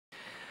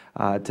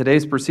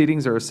Today's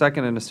proceedings are a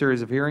second in a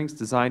series of hearings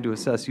designed to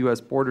assess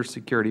U.S. border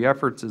security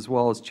efforts as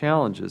well as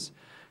challenges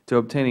to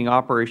obtaining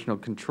operational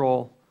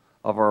control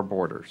of our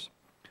borders.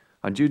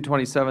 On June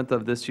 27th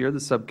of this year, the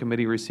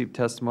subcommittee received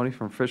testimony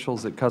from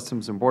officials at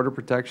Customs and Border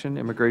Protection,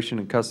 Immigration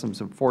and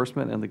Customs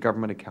Enforcement, and the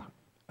Government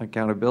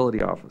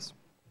Accountability Office.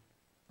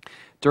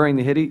 During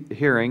the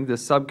hearing, the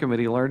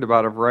subcommittee learned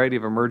about a variety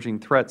of emerging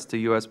threats to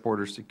U.S.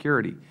 border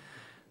security.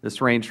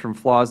 This ranged from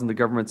flaws in the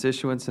government's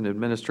issuance and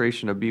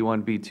administration of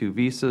B-1, B-2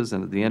 visas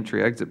and the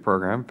entry-exit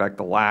program, in fact,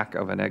 the lack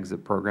of an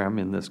exit program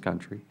in this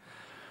country.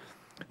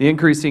 The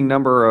increasing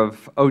number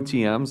of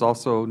OTMs,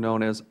 also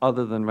known as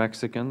other than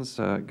Mexicans,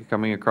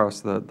 coming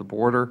across the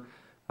border,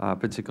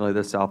 particularly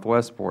the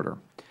southwest border.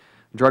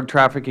 Drug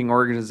trafficking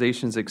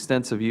organizations'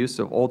 extensive use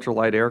of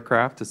ultralight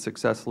aircraft to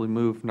successfully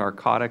move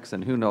narcotics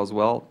and who knows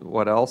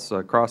what else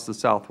across the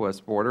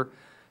southwest border,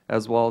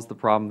 as well as the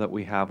problem that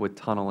we have with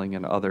tunneling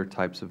and other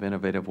types of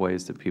innovative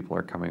ways that people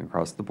are coming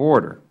across the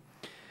border.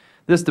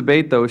 This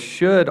debate, though,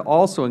 should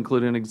also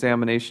include an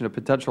examination of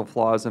potential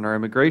flaws in our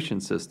immigration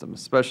system,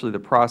 especially the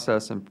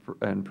process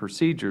and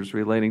procedures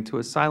relating to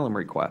asylum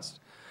requests.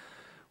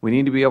 We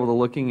need to be able to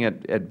looking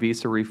at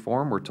visa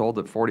reform. We are told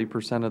that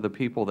 40% of the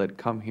people that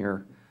come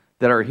here,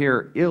 that are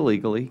here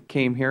illegally,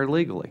 came here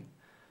legally.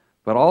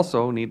 But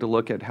also need to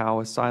look at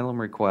how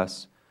asylum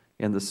requests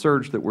and the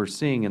surge that we are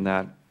seeing in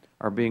that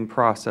are being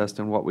processed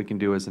and what we can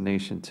do as a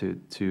nation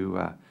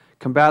to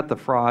combat the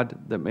fraud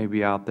that may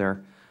be out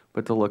there,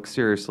 but to look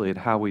seriously at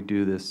how we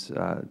do this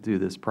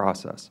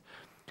process.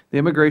 The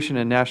Immigration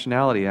and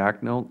Nationality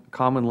Act,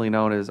 commonly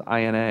known as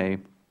INA,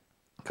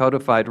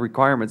 codified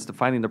requirements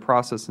defining the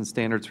process and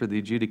standards for the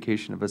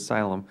adjudication of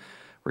asylum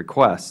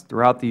requests.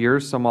 Throughout the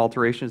years, some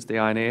alterations to the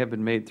INA have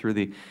been made through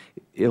the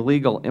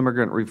Illegal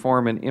Immigrant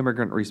Reform and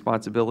Immigrant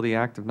Responsibility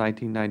Act of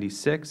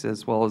 1996,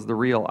 as well as the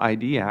Real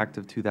ID Act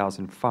of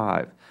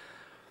 2005.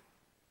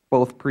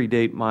 Both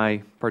predate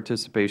my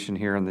participation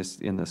here in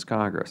this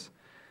Congress.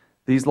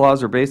 These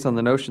laws are based on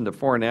the notion that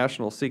foreign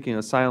nationals seeking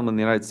asylum in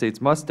the United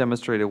States must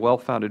demonstrate a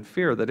well-founded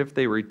fear that if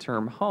they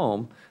return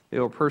home, they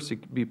will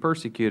be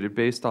persecuted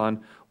based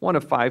on one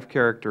of 5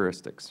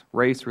 characteristics: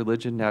 race,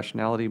 religion,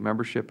 nationality,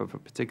 membership of a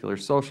particular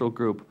social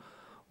group,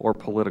 or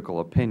political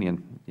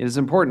opinion. It is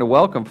important to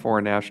welcome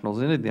foreign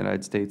nationals into the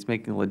United States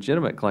making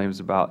legitimate claims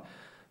about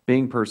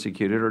being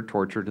persecuted or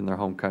tortured in their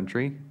home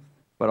country,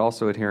 but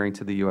also adhering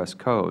to the U.S.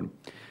 Code.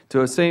 To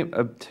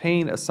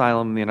obtain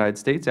asylum in the United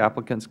States,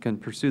 applicants can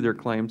pursue their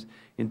claims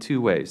in 2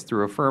 ways,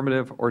 through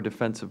affirmative or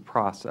defensive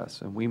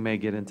process. And we may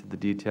get into the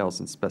details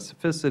and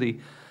specificity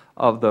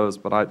of those,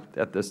 but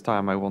at this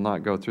time I will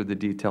not go through the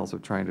details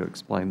of trying to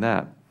explain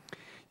that.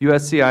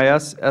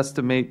 USCIS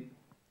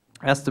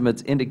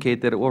estimates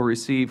indicate that it will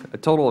receive a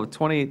total of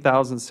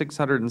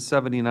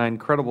 28,679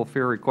 credible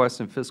fear requests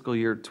in fiscal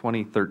year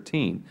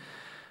 2013.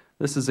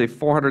 This is a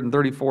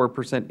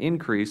 434%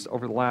 increase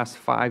over the last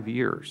 5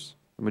 years.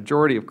 The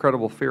majority of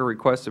credible fear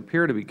requests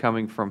appear to be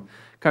coming from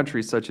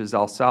countries such as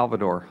El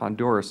Salvador,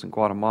 Honduras, and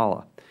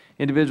Guatemala.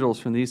 Individuals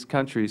from these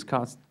countries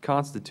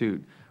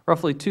constitute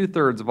roughly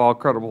 2/3 of all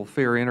credible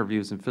fear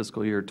interviews in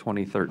fiscal year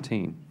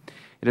 2013.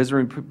 It has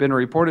been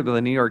reported by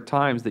the New York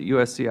Times that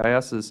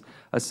USCIS's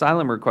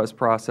asylum request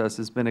process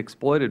has been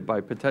exploited by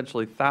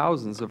potentially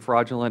thousands of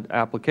fraudulent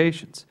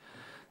applications.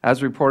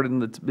 As reported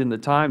in the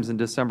Times in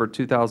December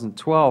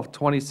 2012,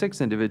 26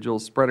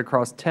 individuals spread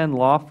across 10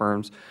 law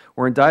firms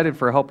were indicted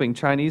for helping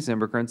Chinese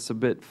immigrants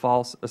submit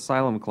false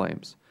asylum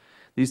claims.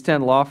 These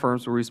 10 law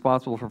firms were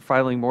responsible for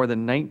filing more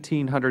than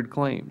 1,900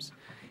 claims.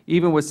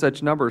 Even with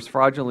such numbers,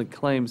 fraudulent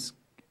claims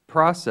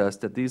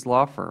processed at these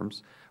law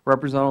firms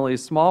represent only a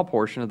small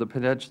portion of the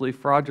potentially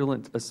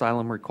fraudulent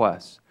asylum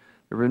requests.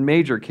 There have been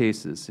major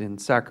cases in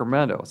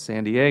Sacramento,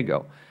 San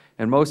Diego,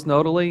 and most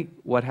notably,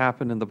 what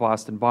happened in the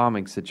Boston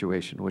bombing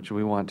situation, which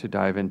we want to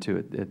dive into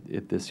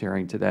at this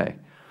hearing today.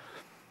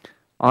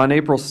 On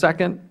April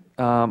 2nd,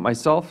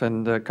 myself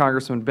and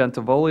Congressman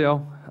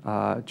Bentivolio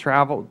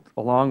traveled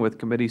along with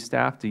committee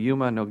staff to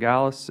Yuma,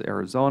 Nogales,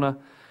 Arizona,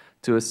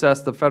 to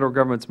assess the Federal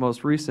Government's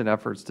most recent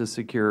efforts to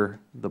secure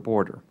the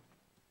border.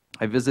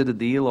 I visited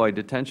the Eloy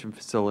detention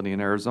facility in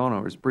Arizona.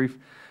 I was briefed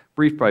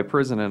by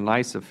prison and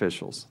ICE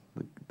officials.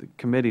 The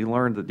committee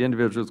learned that the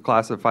individuals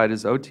classified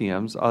as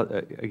OTMs,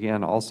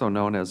 again also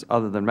known as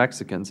other than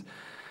Mexicans,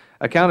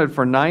 accounted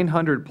for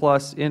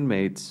 900+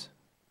 inmates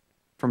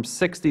from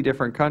 60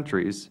 different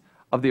countries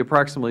of the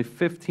approximately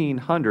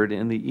 1,500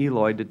 in the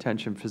Eloy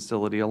detention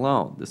facility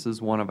alone. This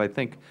is one of, I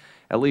think,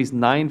 at least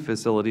 9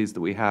 facilities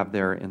that we have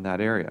there in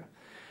that area.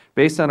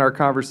 Based on our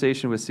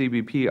conversation with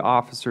CBP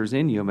officers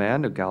in Yuma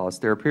and Nogales,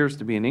 there appears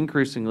to be an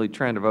increasingly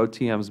trend of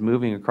OTMs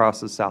moving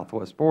across the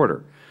southwest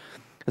border.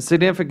 A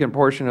significant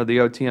portion of the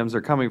OTMs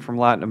are coming from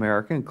Latin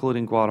America,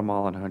 including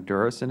Guatemala and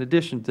Honduras, in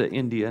addition to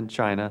India and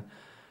China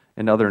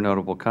and other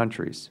notable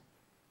countries.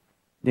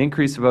 The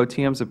increase of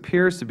OTMs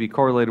appears to be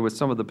correlated with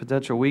some of the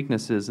potential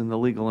weaknesses in the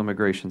legal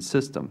immigration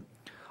system.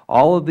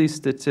 All of these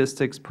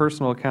statistics,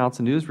 personal accounts,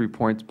 and news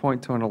reports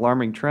point to an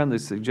alarming trend that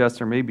suggests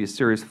there may be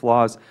serious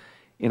flaws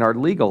in our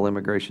legal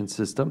immigration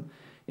system,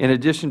 in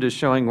addition to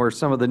showing where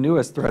some of the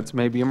newest threats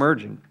may be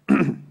emerging.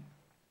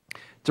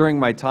 During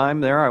my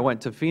time there, I went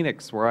to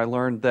Phoenix, where I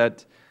learned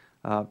that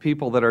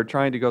people that are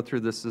trying to go through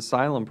this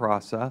asylum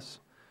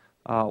process,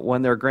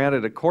 when they are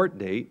granted a court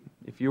date,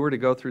 if you were to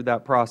go through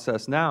that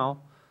process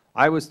now,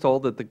 I was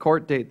told that the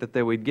court date that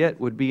they would get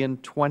would be in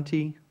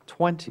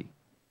 2020.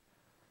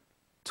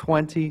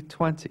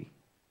 2020.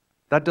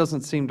 That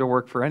doesn't seem to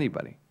work for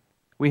anybody.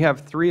 We have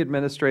 3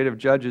 administrative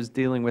judges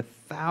dealing with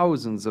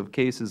thousands of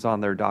cases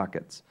on their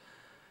dockets,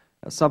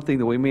 something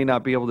that we may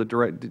not be able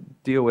to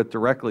deal with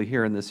directly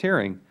here in this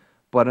hearing,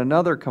 but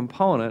another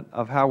component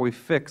of how we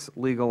fix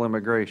legal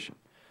immigration.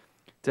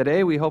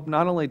 Today, we hope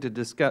not only to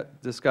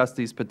discuss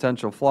these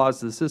potential flaws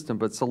to the system,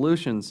 but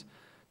solutions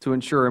to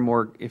ensure a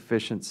more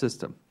efficient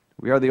system.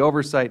 We are the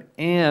Oversight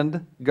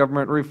and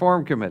Government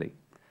Reform Committee.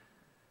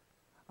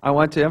 I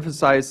want to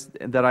emphasize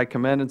that I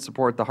commend and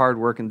support the hard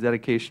work and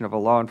dedication of our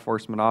law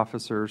enforcement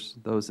officers,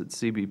 those at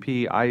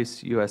CBP,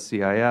 ICE,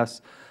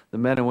 USCIS, the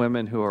men and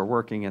women who are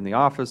working in the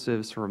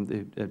offices, from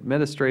the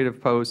administrative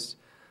posts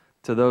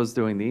to those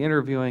doing the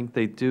interviewing.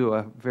 They do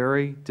a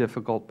very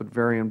difficult but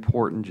very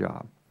important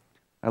job.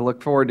 I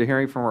look forward to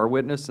hearing from our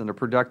witness and a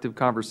productive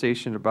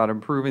conversation about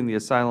improving the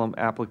asylum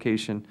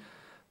application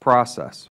process.